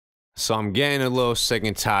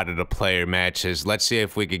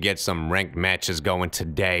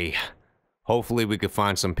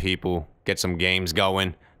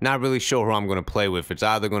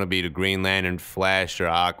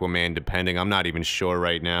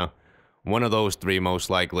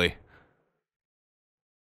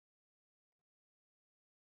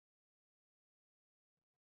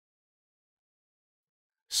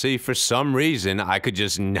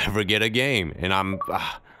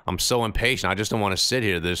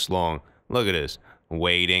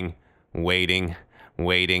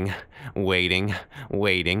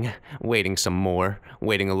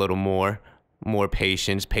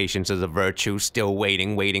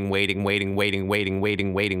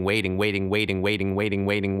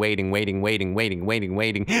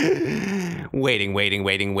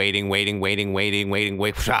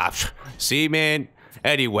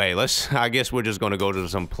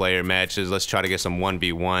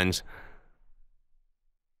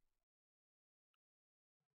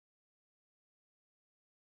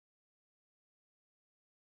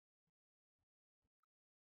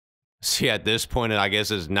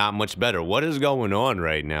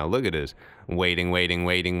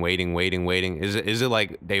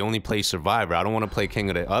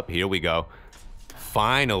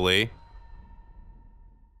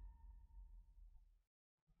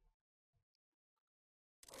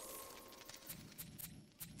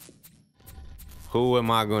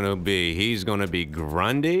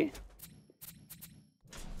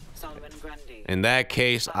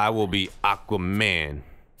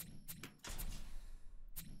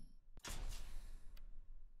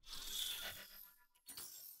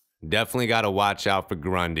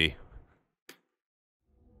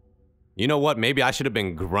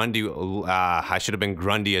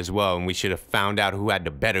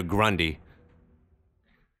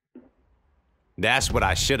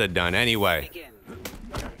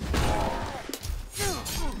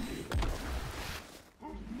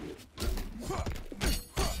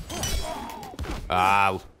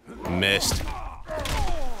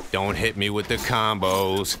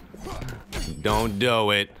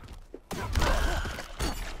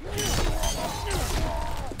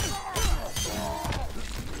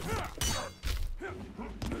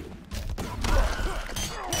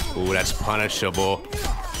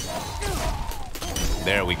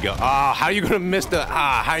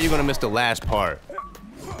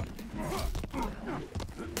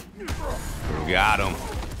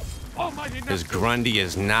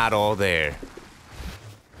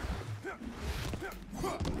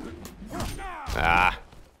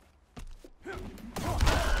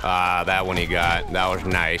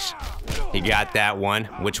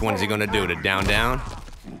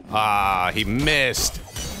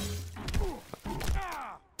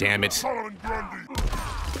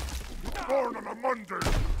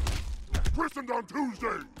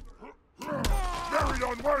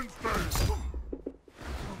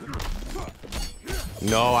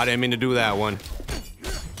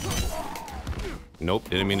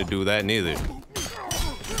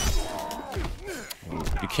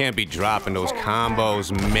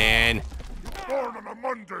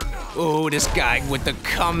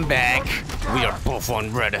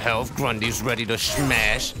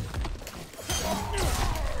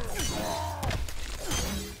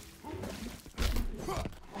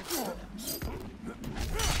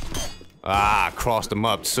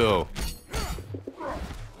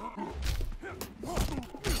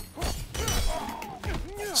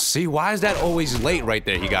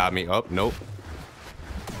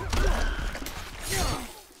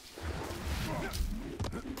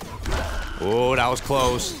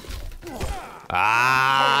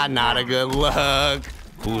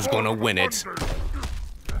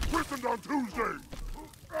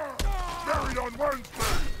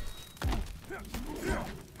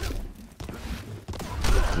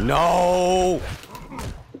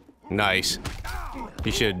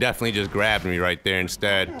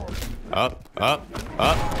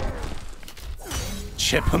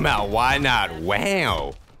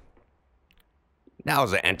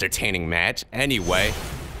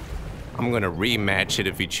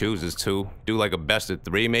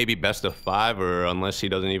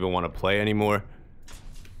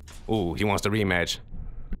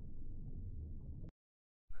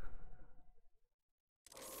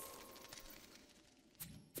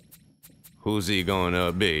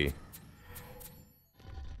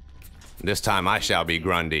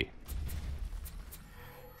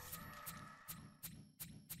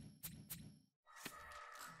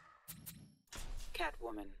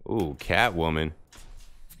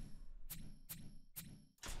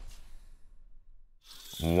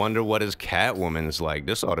Wonder what his Catwoman's like.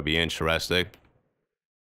 This ought to be interesting.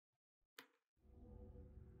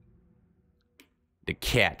 The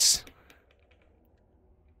cats.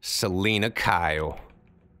 Selena Kyle.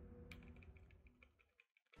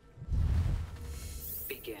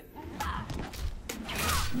 Begin.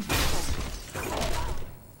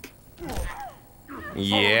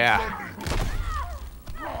 Yeah.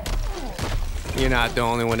 You're not the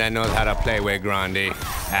only one that knows how to play with Grundy.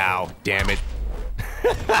 Ow, damn it.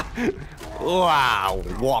 Wow,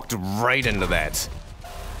 walked right into that.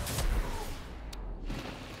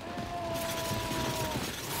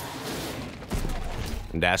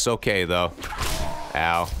 That's okay, though.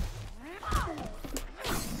 Ow.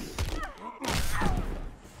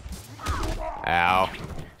 Ow.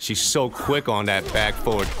 She's so quick on that back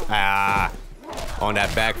forward. Ah. On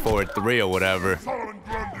that back forward 3 or whatever.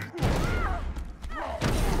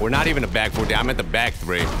 We're not even a back 4. I'm at the back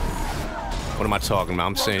 3. What am I talking about?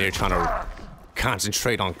 I'm sitting here trying to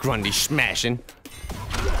concentrate on Grundy smashing.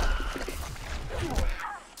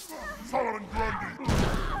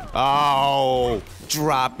 Oh,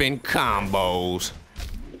 dropping combos.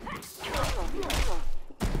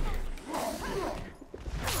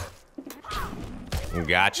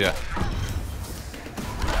 Gotcha.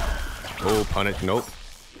 Oh, punish. Nope.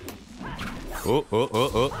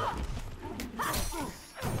 Oh.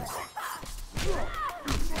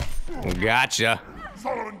 Gotcha.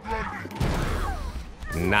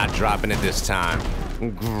 Not dropping it this time.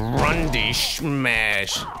 Grundy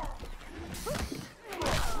smash.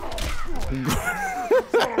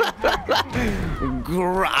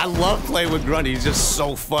 I love playing with Grundy. He's just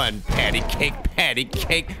so fun. Patty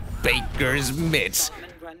cake, baker's mitts.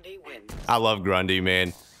 I love Grundy,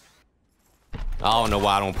 man. I don't know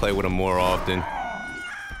why I don't play with him more often.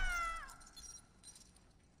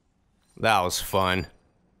 That was fun.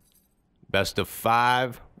 Best of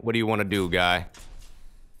 5. What do you want to do, guy?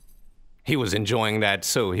 He was enjoying that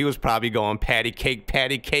too. He was probably going patty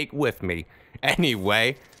cake with me.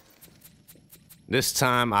 Anyway, this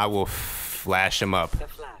time I will flash him up. The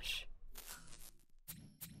Flash.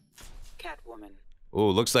 Catwoman. Ooh,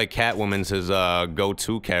 looks like Catwoman's his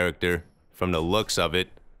go-to character from the looks of it.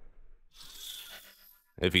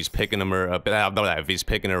 If he's picking him or if he's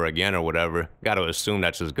picking her again or whatever, gotta assume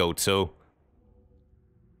that's his go-to.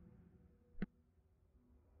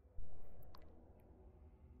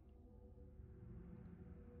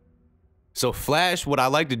 So Flash, what I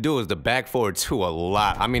like to do is the back forward 2 a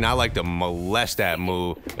lot. I mean, I like to molest that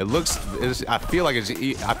move. It looks, I feel like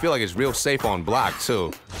it's real safe on block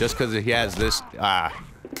too. Just because he has this,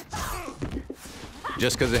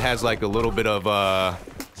 just because it has like a little bit of, I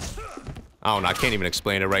don't know, I can't even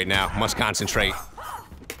explain it right now. Must concentrate.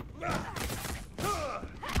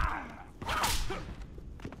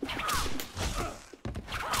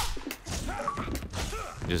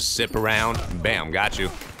 Just zip around, bam, got you.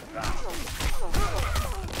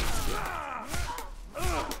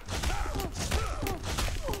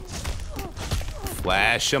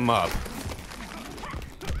 Flash him up.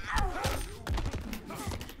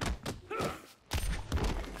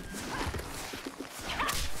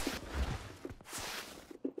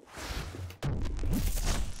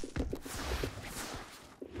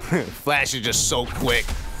 Flash is just so quick.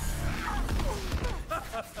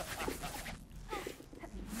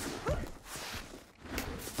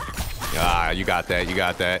 Ah, you got that, you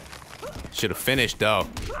got that. Should have finished though.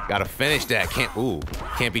 Gotta finish that.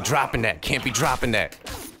 Can't be dropping that. Can't be dropping that.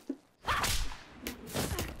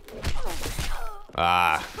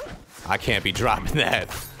 Ah, I can't be dropping that.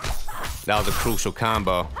 That was a crucial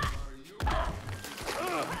combo.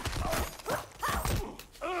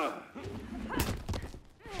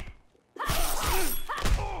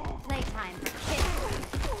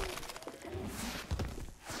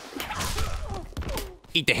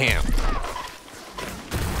 Eat the ham.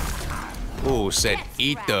 Ooh, said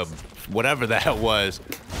eat the whatever that was.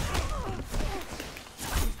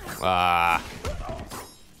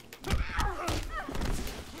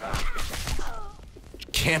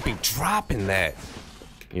 Can't be dropping that.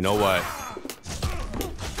 You know what?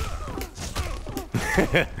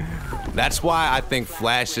 That's why I think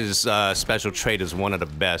Flash's special trait is one of the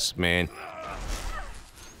best, man.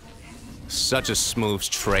 Such a smooth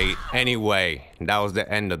trait. Anyway, that was the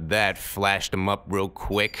end of that. Flashed him up real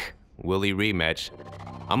quick. Willie rematch.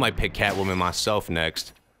 I might pick Catwoman myself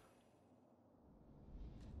next.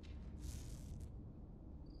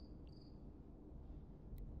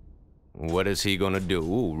 What is he gonna do?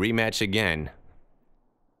 Ooh, rematch again.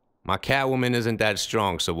 My Catwoman isn't that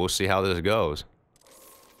strong, so we'll see how this goes.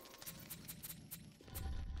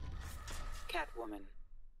 Catwoman.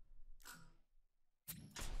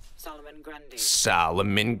 Solomon Grundy.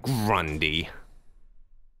 Solomon Grundy.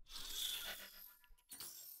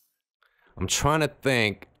 I'm trying to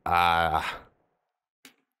think,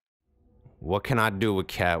 what can I do with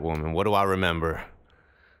Catwoman? What do I remember?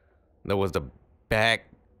 There was the back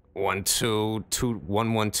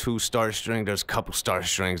 1-2 star string. There's a couple star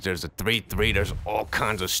strings. There's a 3-3. There's all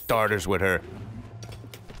kinds of starters with her.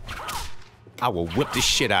 I will whip the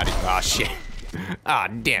shit out of you. Ah, shit. Ah,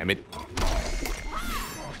 damn it.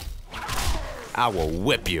 I will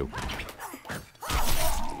whip you.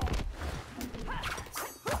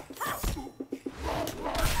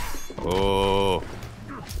 Oh.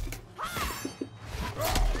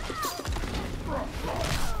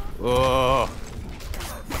 Oh.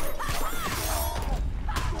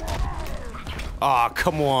 Oh,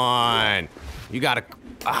 come on. You gotta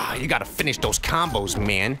finish those combos,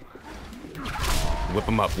 man. Whip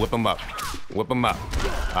him up, whip him up, whip him up.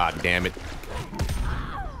 Ah, damn it.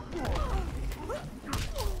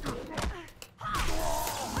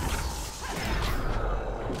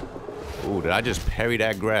 Ooh, did I just parry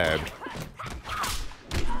that grab?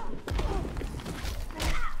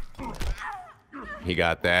 He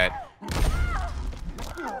got that.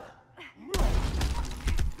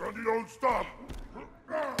 Grundy, don't stop.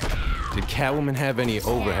 Did Catwoman have any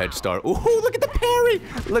overhead start? Ooh, look at the parry!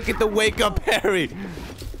 Look at the wake up parry!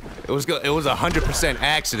 It was 100%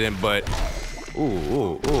 accident, but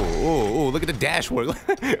ooh, look at the dash work.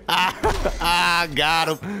 Got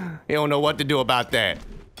him. He don't know what to do about that.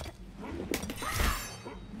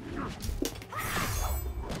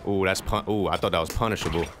 Ooh, I thought that was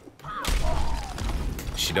punishable.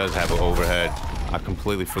 She does have an overhead. I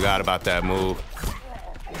completely forgot about that move.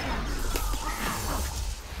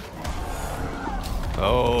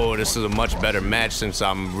 Oh, this is a much better match since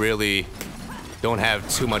I'm really don't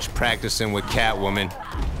have too much practicing with Catwoman.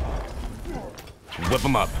 Whip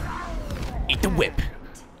him up. Eat the whip.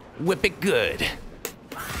 Whip it good.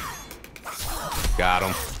 Got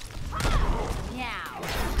him.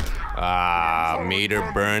 Ah, meter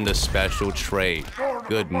burned the special trait.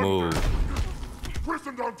 Good move.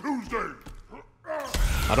 Christened on Tuesday.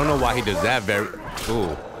 I don't know why he does that I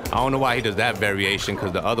don't know why he does that variation,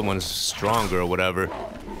 because the other one's stronger or whatever.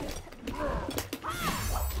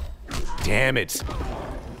 Damn it.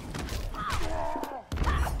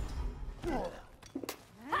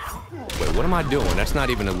 Wait, what am I doing? That's not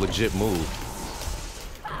even a legit move.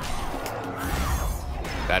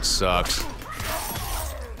 That sucks.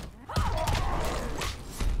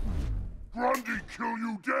 Grundy, kill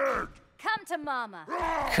you dead. Come to mama.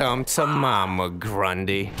 Come to mama,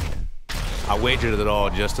 Grundy. I wagered it all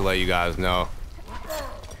just to let you guys know.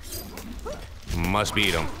 Must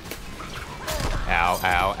beat him. Ow,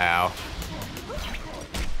 ow, ow.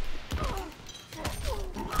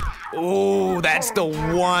 Ooh, that's the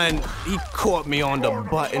one. He caught me on the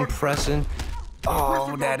button pressing.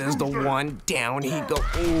 Oh, that is the one. Down he goes.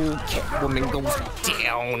 Ooh, Catwoman goes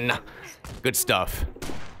down. Good stuff.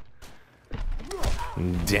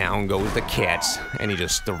 Down goes the cats. And he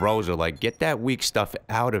just throws her like, get that weak stuff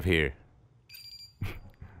out of here.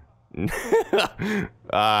 Not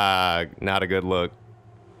a good look.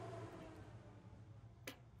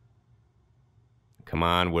 Come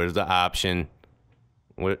on, where's the option?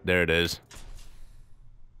 There it is.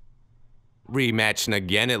 Rematching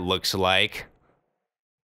again, it looks like.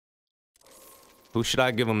 Who should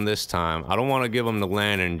I give him this time? I don't want to give him the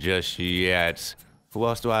lantern just yet. Who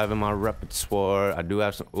else do I have in my repertoire? I do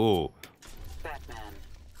have some. Ooh. Batman.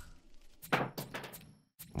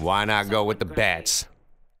 Why not go with the bats?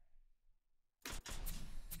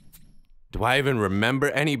 Do I even remember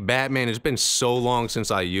any Batman? It's been so long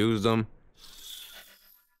since I used them.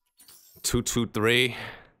 223.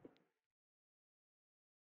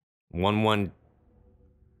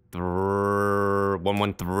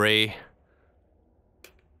 113.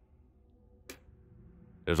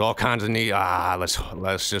 There's all kinds of neat.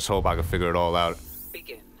 Let's just hope I can figure it all out.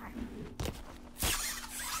 Begin.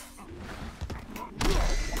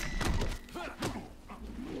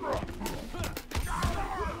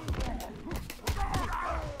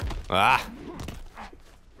 Ah.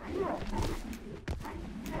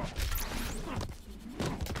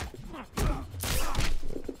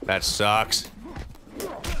 That sucks.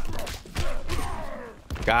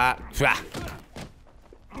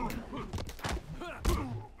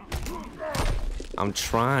 I'm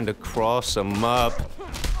trying to cross him up.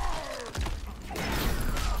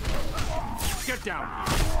 Get down.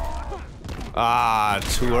 Ah,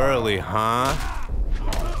 too early, huh?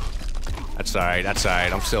 That's alright, that's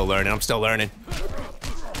alright. I'm still learning, I'm still learning.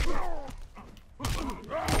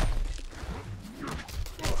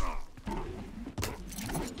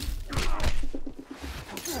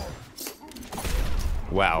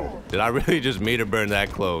 Wow, did I really just meter burn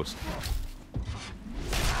that close?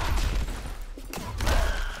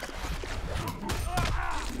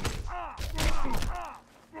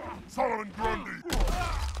 Solomon Grundy.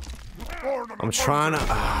 Born on I'm a trying to.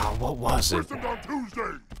 Monday. What was it? Christened on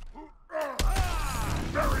Tuesday.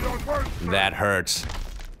 Buried on Wednesday. That hurts.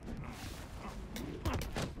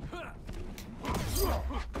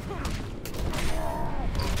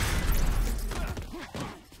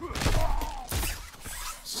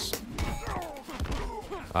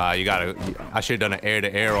 You gotta. I should have done an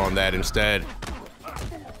air-to-air on that instead.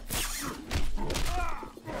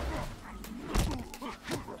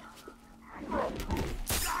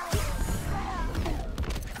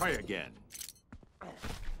 Try again.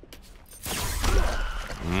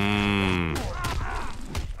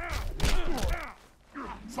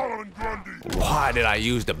 Solomon Grundy. Why did I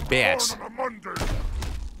use the bats? Born on a Monday.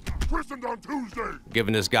 Christened on Tuesday.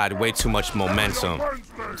 Giving this guy way too much momentum. Buried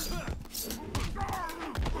on Wednesday.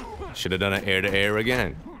 Should have done an air-to-air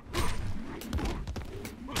again.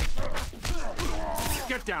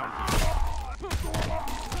 Get down.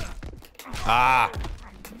 Ah!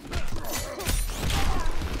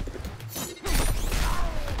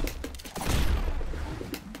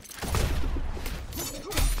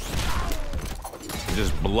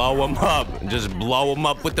 Just blow him up. Just blow him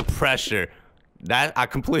up with the pressure. That I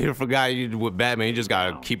completely forgot you did with Batman. You just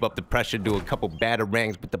gotta keep up the pressure, do a couple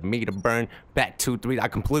batarangs with the meter burn, back 2-3. I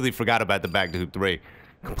completely forgot about the back 2-3.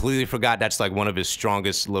 Completely forgot that's like one of his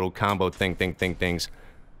strongest little combo things.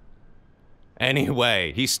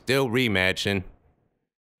 Anyway, he's still rematching.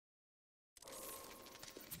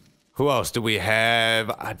 Who else do we have?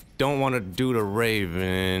 I don't want to do the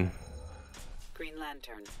Raven. Green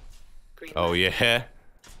Lantern. Green Oh yeah?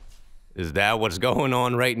 Is that what's going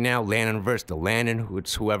on right now? Lantern versus the Lantern?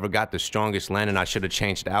 It's whoever got the strongest Lantern. I should have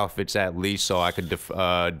changed outfits at least so I could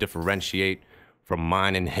differentiate from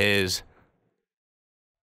mine and his.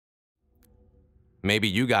 Maybe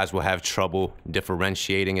you guys will have trouble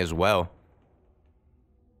differentiating as well.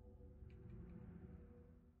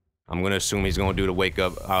 I'm gonna assume he's gonna do the wake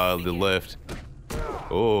up, the lift.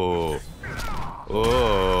 Oh.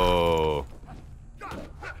 Oh.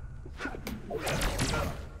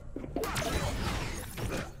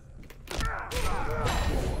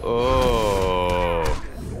 Oh.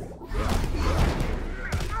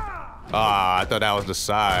 Ah, I thought that was the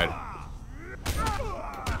side.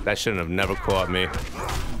 That shouldn't have never caught me.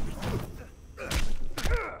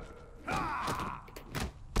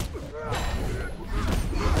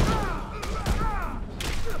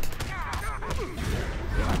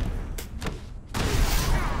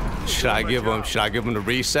 Should I give him the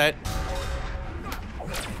reset?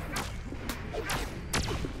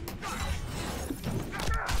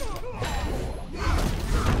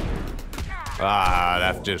 Ah,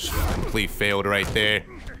 that just complete failed right there.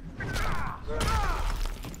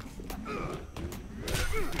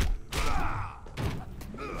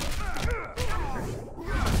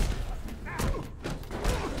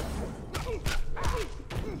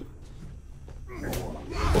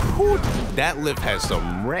 Ooh, that lift has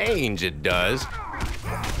some range, it does.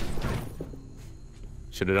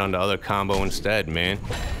 Should have done the other combo instead, man.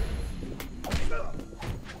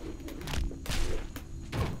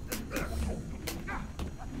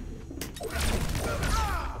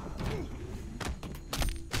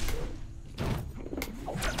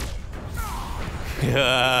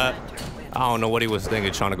 I don't know what he was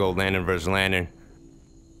thinking, trying to go Lantern versus Lantern.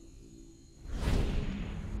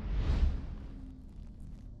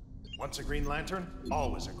 Once a Green Lantern,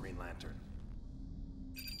 always a Green Lantern.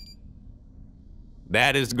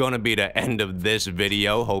 That is going to be the end of this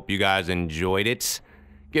video. Hope you guys enjoyed it.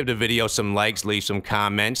 Give the video some likes, leave some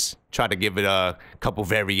comments. Try to give it a couple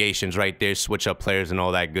variations right there, switch up players and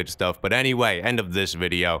all that good stuff. But anyway, end of this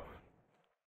video.